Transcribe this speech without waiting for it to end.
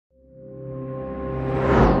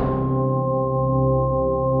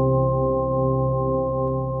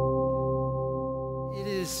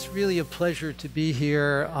a pleasure to be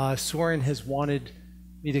here. Soren has wanted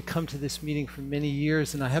me to come to this meeting for many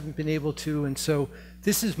years, and I haven't been able to, and so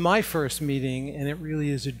this is my first meeting, and it really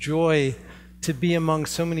is a joy to be among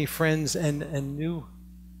so many friends and new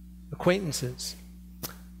acquaintances.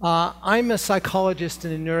 I'm a psychologist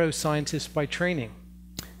and a neuroscientist by training,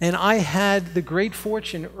 and I had the great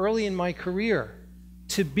fortune early in my career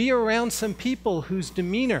to be around some people whose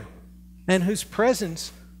demeanor and whose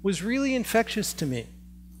presence was really infectious to me.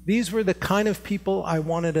 These were the kind of people I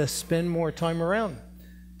wanted to spend more time around.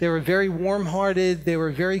 They were very warm-hearted, they were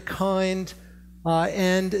very kind,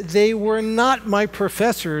 and they were not my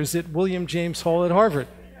professors at William James Hall at Harvard.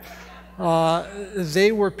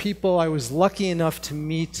 They were people I was lucky enough to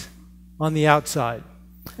meet on the outside.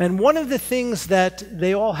 And one of the things that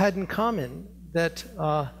they all had in common that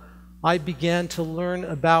I began to learn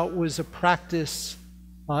about was a practice,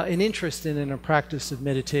 an interest in and a practice of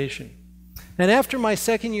meditation. And after my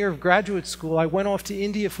second year of graduate school, I went off to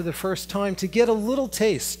India for the first time to get a little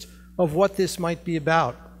taste of what this might be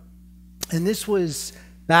about. And this was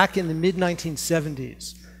back in the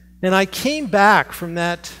mid-1970s. And I came back from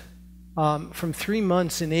that, from 3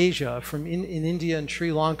 months in Asia, in India and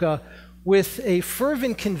Sri Lanka, with a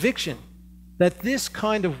fervent conviction that this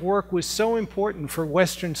kind of work was so important for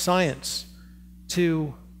Western science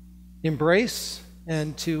to embrace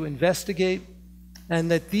and to investigate, and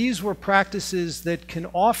that these were practices that can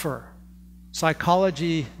offer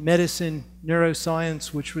psychology, medicine,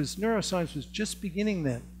 neuroscience, neuroscience was just beginning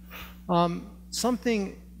then,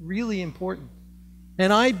 something really important.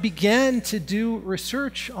 And I began to do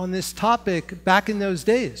research on this topic back in those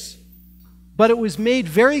days. But it was made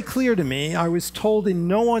very clear to me, I was told in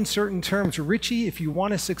no uncertain terms, Richie, if you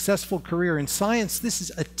want a successful career in science, this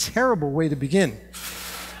is a terrible way to begin.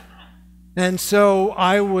 And so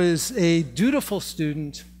I was a dutiful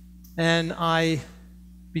student, and I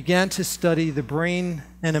began to study the brain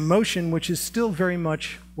and emotion, which is still very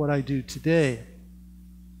much what I do today.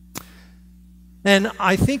 And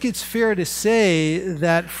I think it's fair to say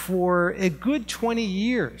that for a good 20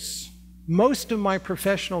 years, most of my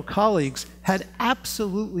professional colleagues had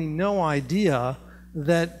absolutely no idea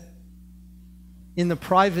that in the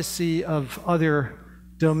privacy of other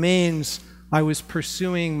domains, I was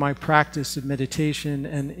pursuing my practice of meditation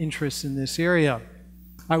and interest in this area.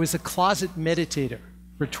 I was a closet meditator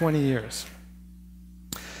for 20 years.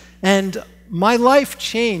 And my life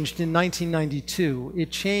changed in 1992.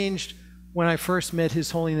 It changed when I first met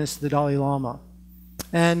His Holiness the Dalai Lama.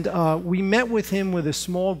 And we met with him with a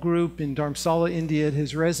small group in Dharamsala, India at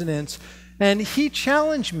his residence. And he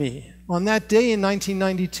challenged me on that day in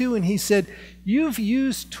 1992, and he said, "You've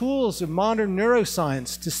used tools of modern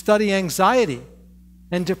neuroscience to study anxiety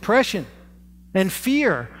and depression and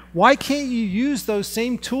fear. Why can't you use those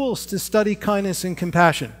same tools to study kindness and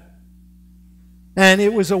compassion?" And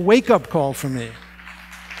it was a wake-up call for me.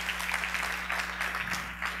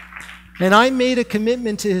 And I made a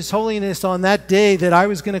commitment to His Holiness on that day that I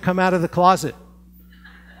was going to come out of the closet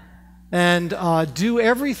and do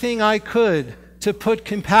everything I could to put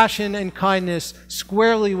compassion and kindness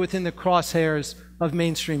squarely within the crosshairs of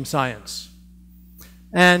mainstream science.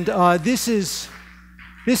 And this is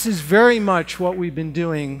very much what we've been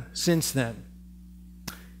doing since then.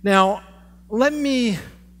 Now, let me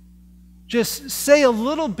just say a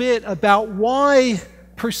little bit about why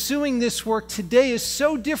pursuing this work today is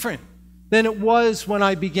so different than it was when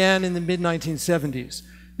I began in the mid-1970s.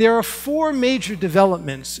 There are 4 major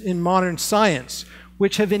developments in modern science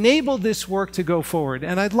which have enabled this work to go forward.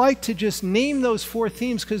 And I'd like to just name those 4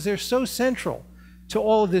 themes because they're so central to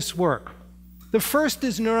all of this work. The first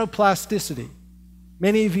is neuroplasticity.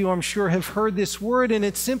 Many of you, I'm sure, have heard this word, and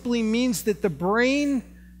it simply means that the brain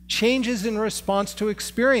changes in response to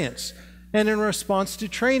experience and in response to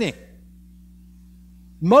training.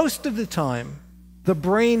 Most of the time, the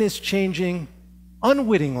brain is changing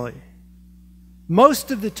unwittingly.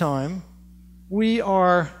 Most of the time, we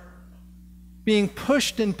are being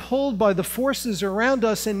pushed and pulled by the forces around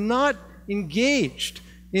us and not engaged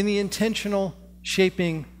in the intentional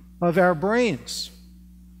shaping of our brains.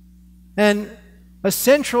 And a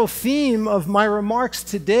central theme of my remarks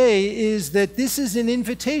today is that this is an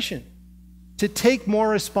invitation to take more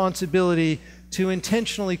responsibility to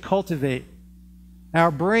intentionally cultivate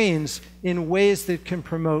our brains in ways that can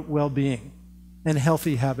promote well-being and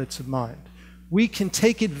healthy habits of mind. We can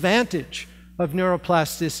take advantage of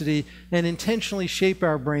neuroplasticity and intentionally shape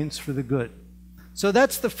our brains for the good. So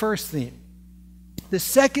that's the first theme. The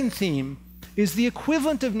second theme is the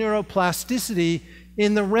equivalent of neuroplasticity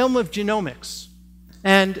in the realm of genomics.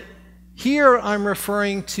 And here I'm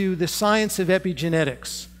referring to the science of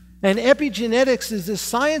epigenetics. And epigenetics is the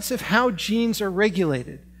science of how genes are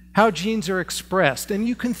regulated, how genes are expressed. And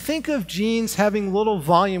you can think of genes having little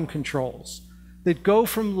volume controls that go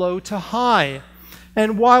from low to high.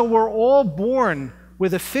 And while we're all born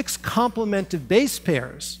with a fixed complement of base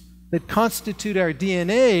pairs that constitute our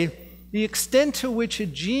DNA, the extent to which a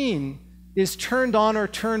gene is turned on or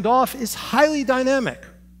turned off is highly dynamic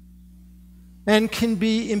and can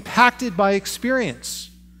be impacted by experience.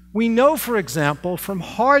 We know, for example, from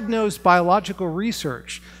hard-nosed biological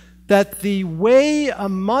research that the way a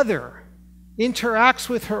mother interacts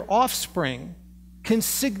with her offspring can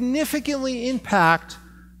significantly impact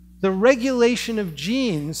the regulation of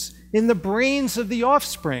genes in the brains of the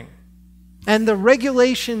offspring. And the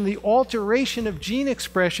regulation, the alteration of gene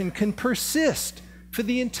expression can persist for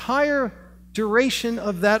the entire duration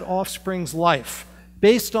of that offspring's life,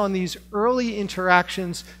 based on these early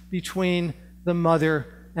interactions between the mother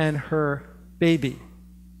and her baby.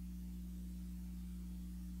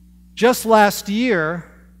 Just last year,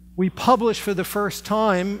 we published for the first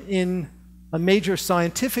time in a major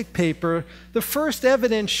scientific paper the first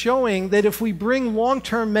evidence showing that if we bring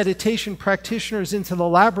long-term meditation practitioners into the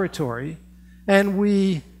laboratory and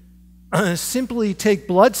we simply take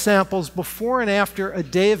blood samples before and after a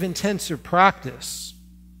day of intensive practice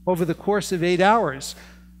over the course of 8 hours,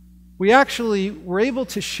 we actually were able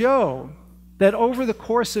to show that over the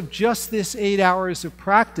course of just this 8 hours of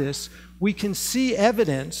practice, we can see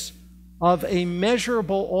evidence of a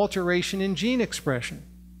measurable alteration in gene expression.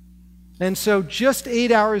 And so just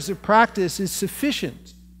 8 hours of practice is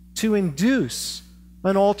sufficient to induce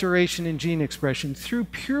an alteration in gene expression through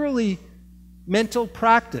purely mental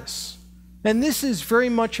practice. And this is very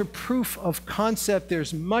much a proof of concept.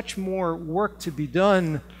 There's much more work to be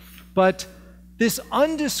done, but this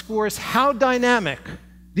underscores how dynamic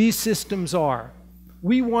these systems are.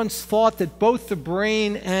 We once thought that both the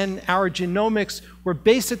brain and our genomics were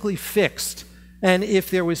basically fixed. And if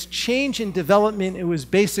there was change in development, it was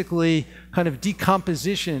basically kind of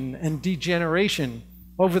decomposition and degeneration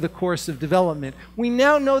over the course of development. We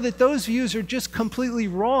now know that those views are just completely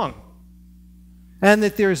wrong, and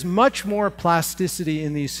that there's much more plasticity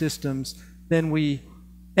in these systems than we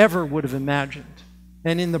ever would have imagined.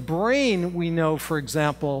 And in the brain, we know, for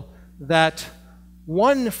example, that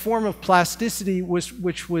one form of plasticity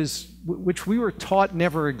which we were taught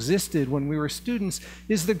never existed when we were students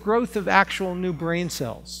is the growth of actual new brain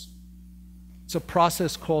cells. It's a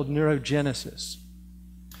process called neurogenesis.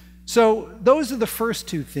 So those are the first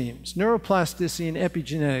two themes, neuroplasticity and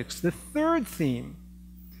epigenetics. The third theme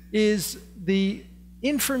is the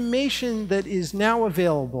information that is now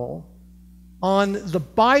available on the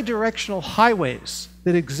bidirectional highways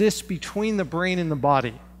that exist between the brain and the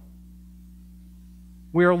body.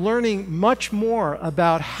 We are learning much more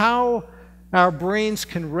about how our brains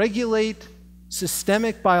can regulate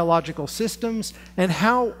systemic biological systems and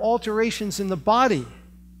how alterations in the body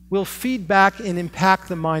will feed back and impact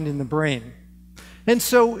the mind and the brain. And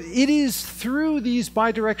so it is through these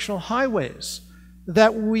bidirectional highways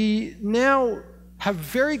that we now have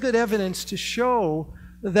very good evidence to show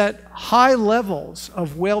that high levels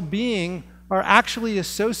of well-being are actually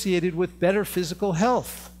associated with better physical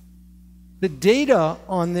health. The data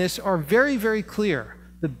on this are very, very clear.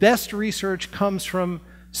 The best research comes from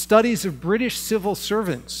studies of British civil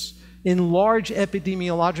servants in large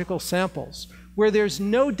epidemiological samples, where there's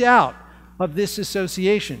no doubt of this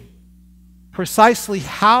association. Precisely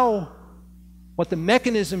what the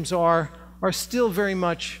mechanisms are still very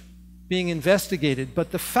much being investigated,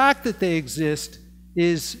 but the fact that they exist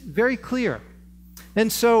is very clear.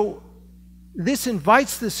 And so this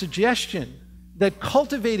invites the suggestion that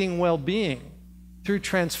cultivating well-being through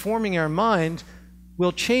transforming our mind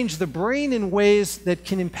will change the brain in ways that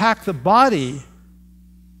can impact the body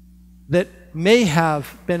that may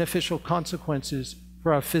have beneficial consequences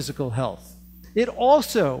for our physical health. It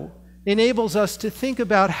also enables us to think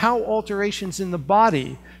about how alterations in the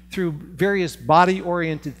body through various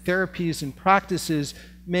body-oriented therapies and practices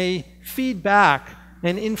may feed back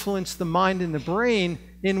and influence the mind and the brain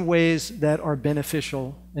in ways that are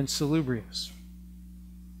beneficial and salubrious.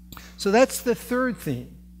 So that's the third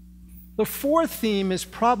theme. The fourth theme is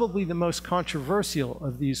probably the most controversial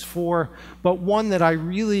of these four, but one that I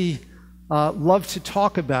really love to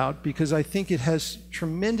talk about because I think it has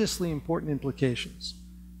tremendously important implications.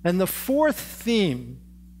 And the fourth theme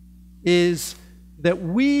is that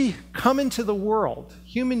we come into the world,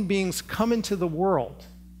 human beings come into the world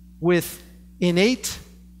with innate,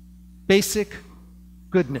 basic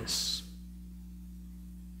goodness.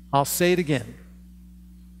 I'll say it again.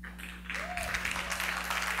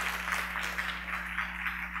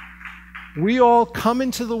 we all come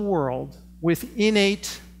into the world with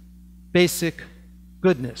innate basic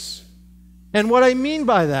goodness. And what I mean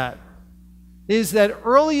by that is that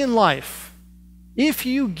early in life, if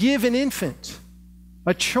you give an infant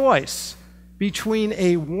a choice between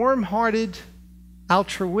a warm-hearted,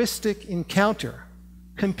 altruistic encounter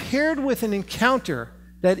compared with an encounter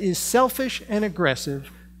that is selfish and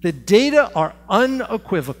aggressive, the data are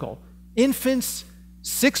unequivocal. Infants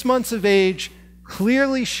 6 months of age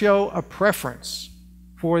clearly show a preference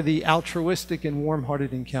for the altruistic and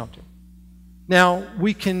warm-hearted encounter. Now,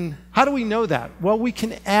 how do we know that? Well, we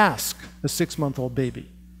can ask a 6-month-old baby.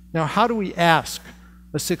 Now, how do we ask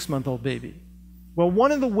a 6-month-old baby? Well,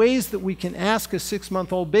 one of the ways that we can ask a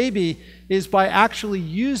 6-month-old baby is by actually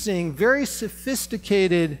using very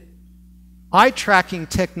sophisticated eye-tracking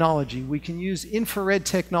technology. We can use infrared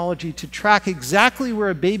technology to track exactly where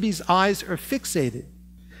a baby's eyes are fixated.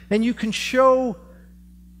 And you can show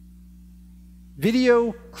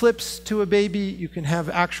video clips to a baby, you can have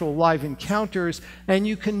actual live encounters, and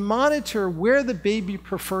you can monitor where the baby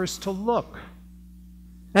prefers to look.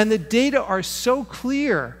 And the data are so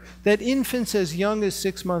clear that infants as young as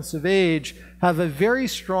 6 months of age have a very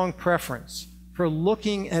strong preference for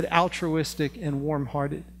looking at altruistic and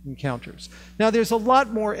warm-hearted encounters. Now, there's a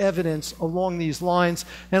lot more evidence along these lines,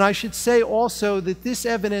 and I should say also that this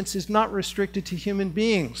evidence is not restricted to human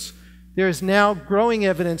beings. There is now growing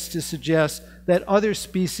evidence to suggest that other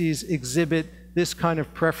species exhibit this kind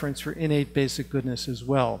of preference for innate basic goodness as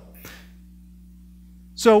well.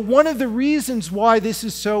 So one of the reasons why this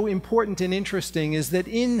is so important and interesting is that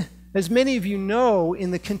as many of you know,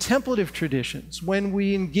 in the contemplative traditions, when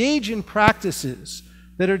we engage in practices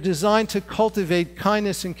that are designed to cultivate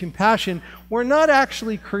kindness and compassion, we're not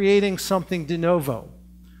actually creating something de novo.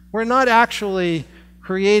 We're not actually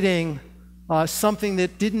creating something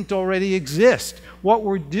that didn't already exist. What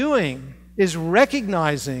we're doing is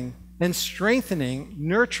recognizing and strengthening,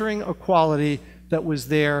 nurturing a quality that was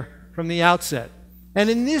there from the outset. And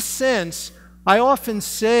in this sense, I often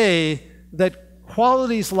say that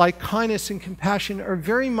qualities like kindness and compassion are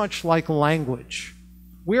very much like language.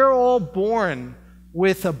 We're all born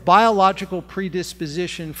with a biological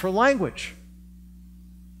predisposition for language.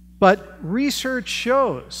 But research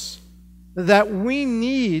shows that we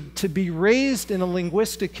need to be raised in a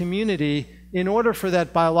linguistic community in order for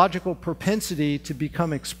that biological propensity to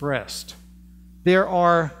become expressed. There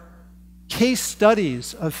are case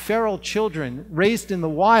studies of feral children raised in the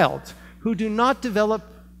wild who do not develop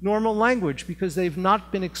normal language because they've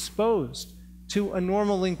not been exposed to a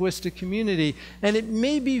normal linguistic community. And it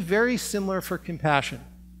may be very similar for compassion,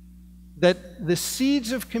 that the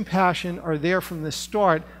seeds of compassion are there from the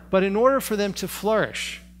start, but in order for them to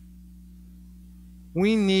flourish,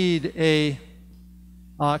 we need a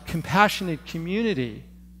compassionate community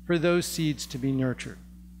for those seeds to be nurtured.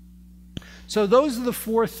 So those are the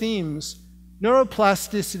 4 themes: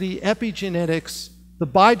 neuroplasticity, epigenetics, the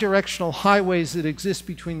bidirectional highways that exist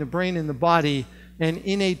between the brain and the body, and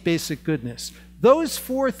innate basic goodness. Those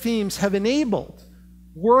 4 themes have enabled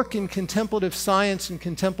work in contemplative science and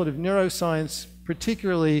contemplative neuroscience,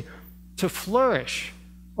 particularly, to flourish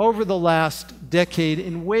over the last decade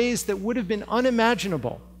in ways that would have been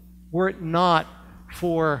unimaginable were it not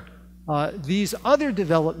for these other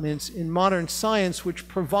developments in modern science, which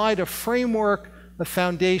provide a framework, a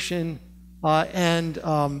foundation,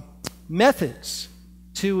 and methods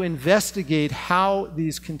to investigate how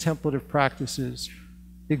these contemplative practices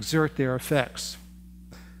exert their effects.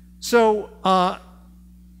 So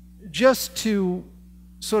just to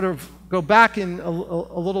sort of go back in a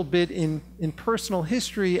little bit in personal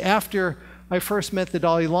history, after I first met the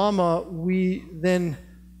Dalai Lama, we then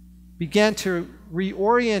began to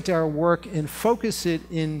reorient our work and focus it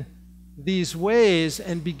in these ways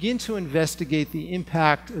and begin to investigate the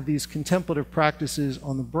impact of these contemplative practices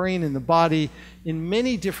on the brain and the body in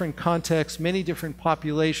many different contexts, many different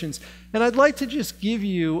populations. And I'd like to just give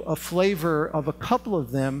you a flavor of a couple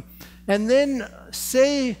of them and then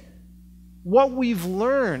say what we've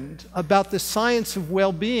learned about the science of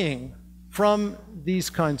well-being from these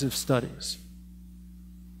kinds of studies.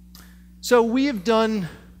 So we have done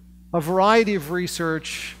a variety of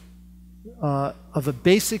research of a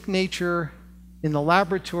basic nature in the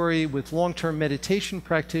laboratory with long-term meditation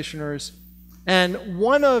practitioners. And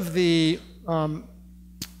one of the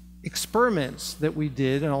experiments that we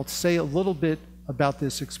did, and I'll say a little bit about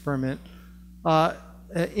this experiment,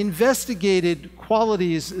 investigated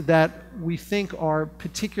qualities that we think are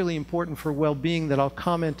particularly important for well-being that I'll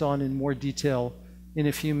comment on in more detail in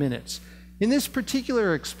a few minutes. In this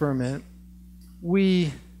particular experiment,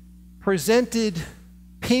 we presented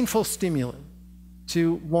painful stimuli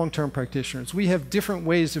to long-term practitioners. We have different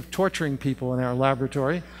ways of torturing people in our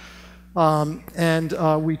laboratory, and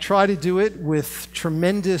we try to do it with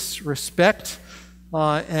tremendous respect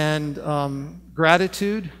and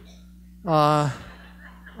gratitude, and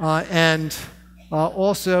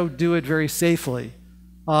also do it very safely.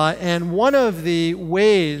 And one of the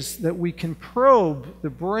ways that we can probe the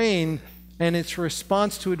brain and its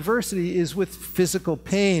response to adversity is with physical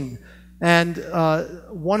pain. And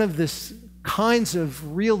one of the kinds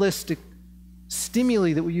of realistic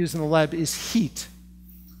stimuli that we use in the lab is heat.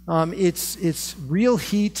 It's real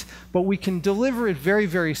heat, but we can deliver it very,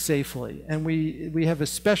 very safely. And we have a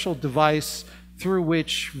special device through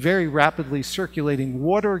which very rapidly circulating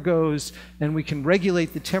water goes, and we can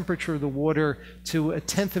regulate the temperature of the water to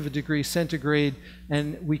 1/10 of a degree centigrade,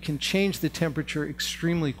 and we can change the temperature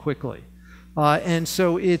extremely quickly. And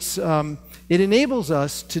so it enables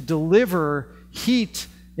us to deliver heat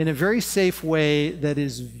in a very safe way that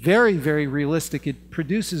is very, very realistic. It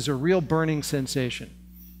produces a real burning sensation,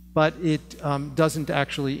 but it doesn't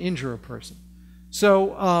actually injure a person.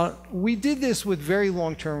 So we did this with very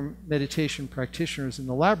long-term meditation practitioners in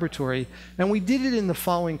the laboratory, and we did it in the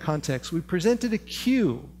following context. We presented a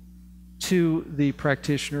cue to the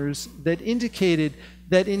practitioners that indicated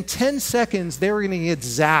that in 10 seconds they were going to get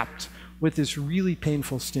zapped with this really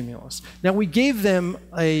painful stimulus. Now, we gave them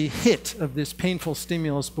a hit of this painful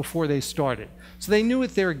stimulus before they started, so they knew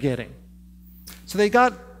what they were getting. So they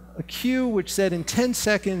got a cue which said in 10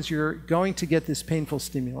 seconds you're going to get this painful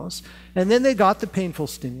stimulus, and then they got the painful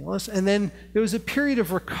stimulus, and then there was a period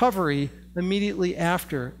of recovery immediately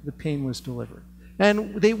after the pain was delivered.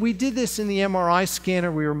 And we did this in the MRI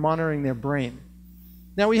scanner. We were monitoring their brain.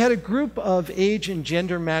 Now, we had a group of age and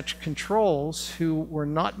gender matched controls who were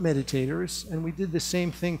not meditators, and we did the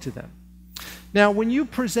same thing to them. Now, when you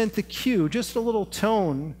present the cue, just a little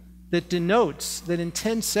tone that denotes that in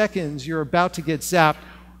 10 seconds you're about to get zapped,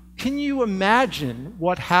 can you imagine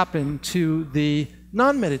what happened to the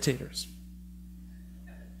non-meditators?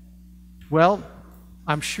 Well,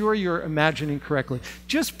 I'm sure you're imagining correctly.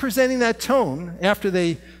 Just presenting that tone after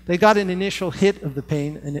they got an initial hit of the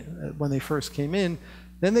pain when they first came in,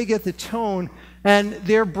 then they get the tone, and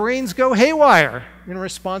their brains go haywire in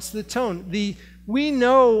response to the tone. We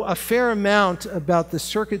know a fair amount about the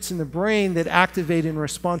circuits in the brain that activate in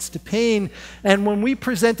response to pain, and when we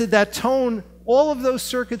presented that tone, all of those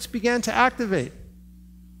circuits began to activate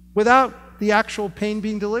without the actual pain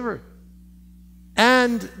being delivered.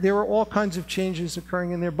 And there were all kinds of changes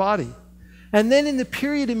occurring in their body. And then in the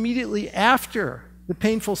period immediately after the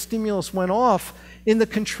painful stimulus went off, in the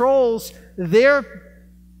controls, their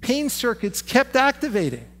pain circuits kept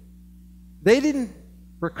activating. They didn't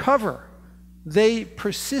recover. They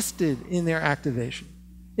persisted in their activation.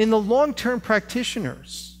 In the long-term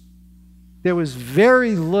practitioners, there was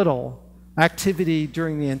very little activity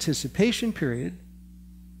during the anticipation period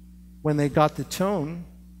when they got the tone.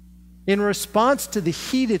 In response to the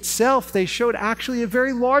heat itself, they showed actually a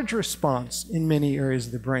very large response in many areas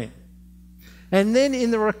of the brain. And then in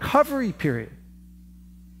the recovery period,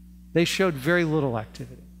 they showed very little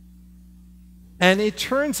activity. And it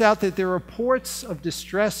turns out that the reports of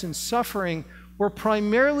distress and suffering were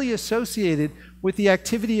primarily associated with the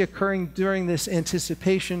activity occurring during this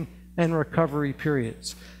anticipation and recovery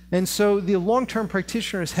periods. And so the long-term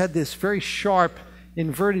practitioners had this very sharp,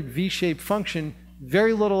 inverted V-shaped function,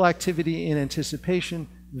 very little activity in anticipation,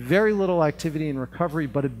 very little activity in recovery,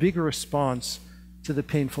 but a bigger response to the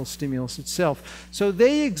painful stimulus itself. So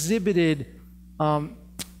they exhibited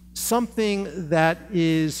something that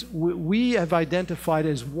we have identified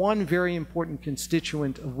as one very important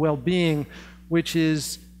constituent of well-being, which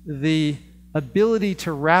is the ability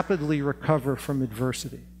to rapidly recover from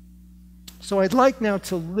adversity. So I'd like now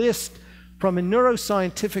to list, from a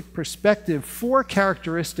neuroscientific perspective, 4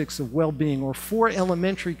 characteristics of well-being, or 4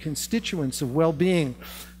 elementary constituents of well-being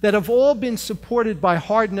that have all been supported by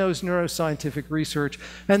hard-nosed neuroscientific research.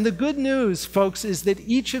 And the good news, folks, is that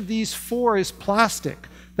each of these 4 is plastic.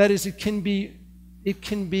 That is, it can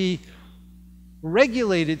be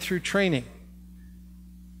regulated through training.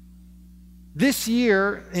 This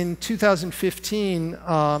year, in 2015,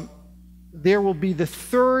 there will be the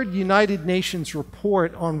 3rd United Nations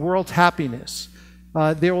report on world happiness.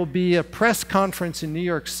 There will be a press conference in New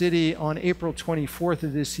York City on April 24th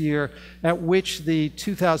of this year, at which the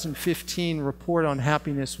 2015 report on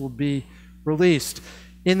happiness will be released.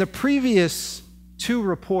 In the previous 2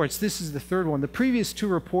 reports, this is the 3rd one, the previous 2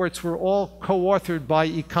 reports were all co-authored by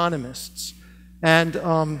economists.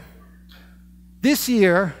 And this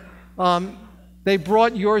year, they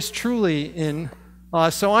brought yours truly in.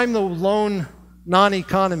 So I'm the lone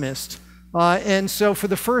non-economist, And so for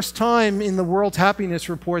the first time in the World Happiness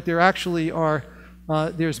Report, there actually are,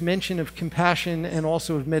 there's mention of compassion and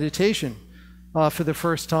also of meditation for the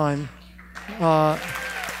first time.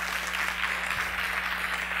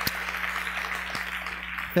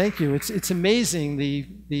 Thank you. It's amazing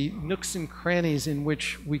the nooks and crannies in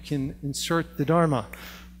which we can insert the Dharma.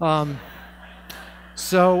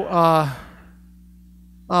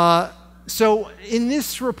 So in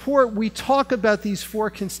this report, we talk about these four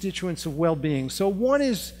constituents of well-being. So one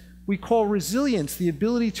is we call resilience, the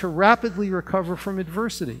ability to rapidly recover from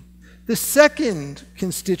adversity. The second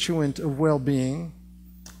constituent of well-being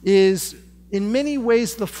is in many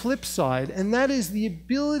ways the flip side, and that is the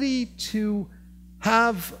ability to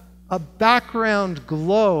have a background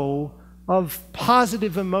glow of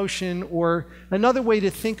positive emotion, or another way to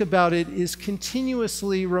think about it is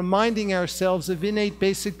continuously reminding ourselves of innate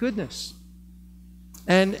basic goodness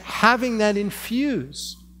and having that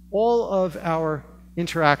infuse all of our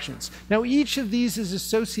interactions. Now, each of these is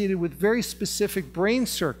associated with very specific brain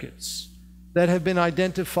circuits that have been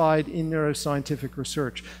identified in neuroscientific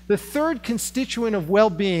research. The third constituent of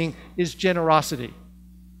well-being is generosity.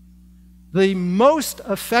 The most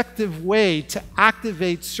effective way to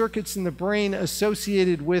activate circuits in the brain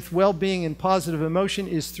associated with well-being and positive emotion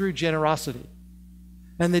is through generosity.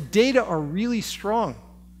 And the data are really strong.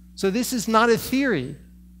 So this is not a theory.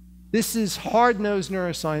 This is hard-nosed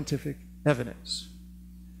neuroscientific evidence.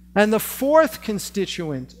 And the fourth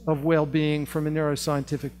constituent of well-being from a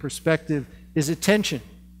neuroscientific perspective is attention,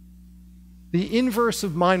 the inverse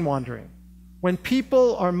of mind wandering. When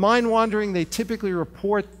people are mind-wandering, they typically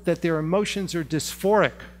report that their emotions are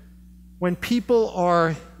dysphoric. When people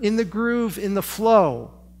are in the groove, in the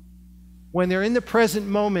flow, when they're in the present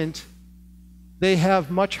moment, they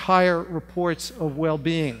have much higher reports of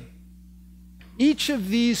well-being. Each of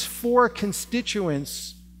these four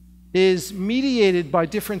constituents is mediated by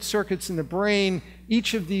different circuits in the brain.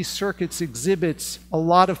 Each of these circuits exhibits a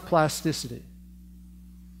lot of plasticity.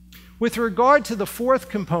 With regard to the fourth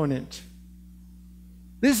component,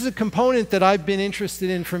 this is a component that I've been interested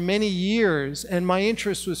in for many years, and my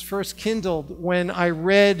interest was first kindled when I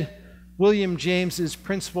read William James's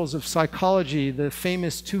Principles of Psychology, the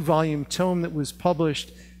famous 2-volume tome that was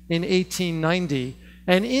published in 1890.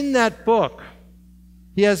 And in that book,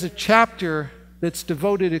 he has a chapter that's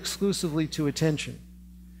devoted exclusively to attention.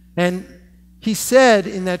 And he said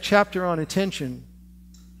in that chapter on attention,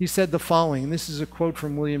 he said the following, and this is a quote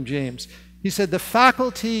from William James. He said, "The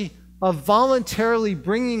faculty of voluntarily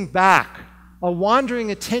bringing back a wandering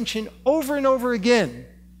attention over and over again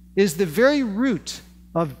is the very root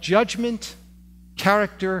of judgment,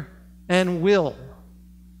 character, and will.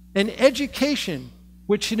 An education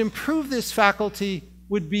which should improve this faculty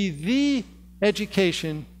would be the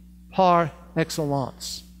education par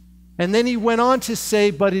excellence." And then he went on to say,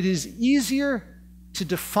 "But it is easier to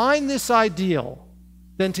define this ideal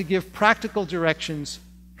than to give practical directions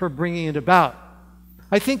for bringing it about."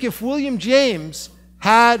 I think if William James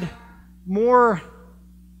had more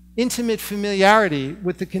intimate familiarity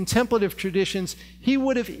with the contemplative traditions, he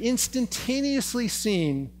would have instantaneously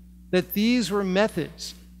seen that these were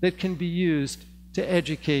methods that can be used to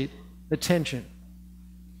educate attention.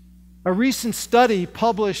 A recent study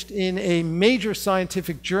published in a major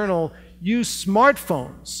scientific journal used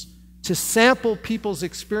smartphones to sample people's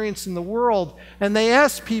experience in the world, and they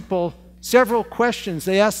asked people several questions.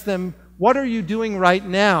 They asked them, "What are you doing right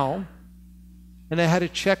now?" And they had to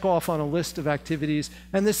check off on a list of activities.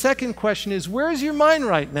 And the second question is, where is your mind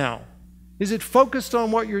right now? Is it focused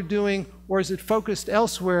on what you're doing, or is it focused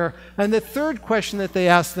elsewhere? And the third question that they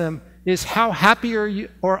asked them is, how happy are you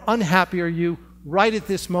or unhappy are you right at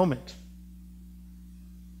this moment?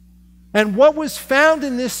 And what was found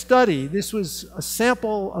in this study, this was a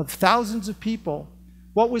sample of thousands of people,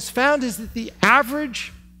 what was found is that the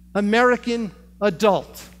average American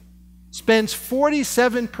adult spends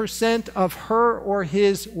 47% of her or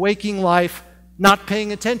his waking life not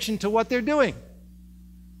paying attention to what they're doing.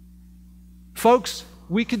 Folks,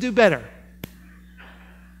 we could do better.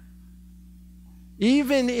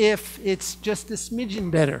 Even if it's just a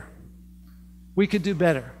smidgen better, we could do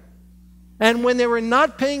better. And when they were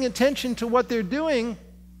not paying attention to what they're doing,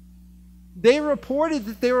 they reported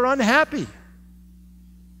that they were unhappy.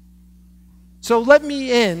 So let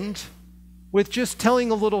me end with just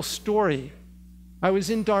telling a little story. I was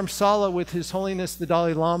in Dharamsala with His Holiness the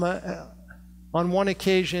Dalai Lama on one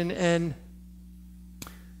occasion, and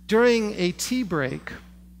during a tea break,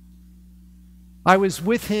 I was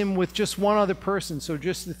with him with just one other person, so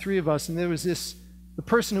just the three of us, and there was the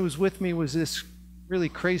person who was with me was this really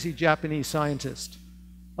crazy Japanese scientist.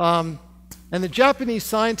 And the Japanese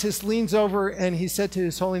scientist leans over and he said to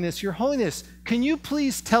His Holiness, "Your Holiness, can you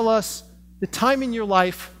please tell us the time in your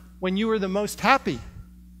life when you were the most happy?"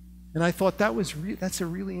 And I thought that's a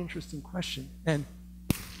really interesting question. And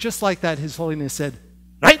just like that, His Holiness said,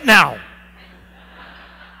 "Right now."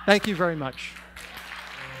 Thank you very much.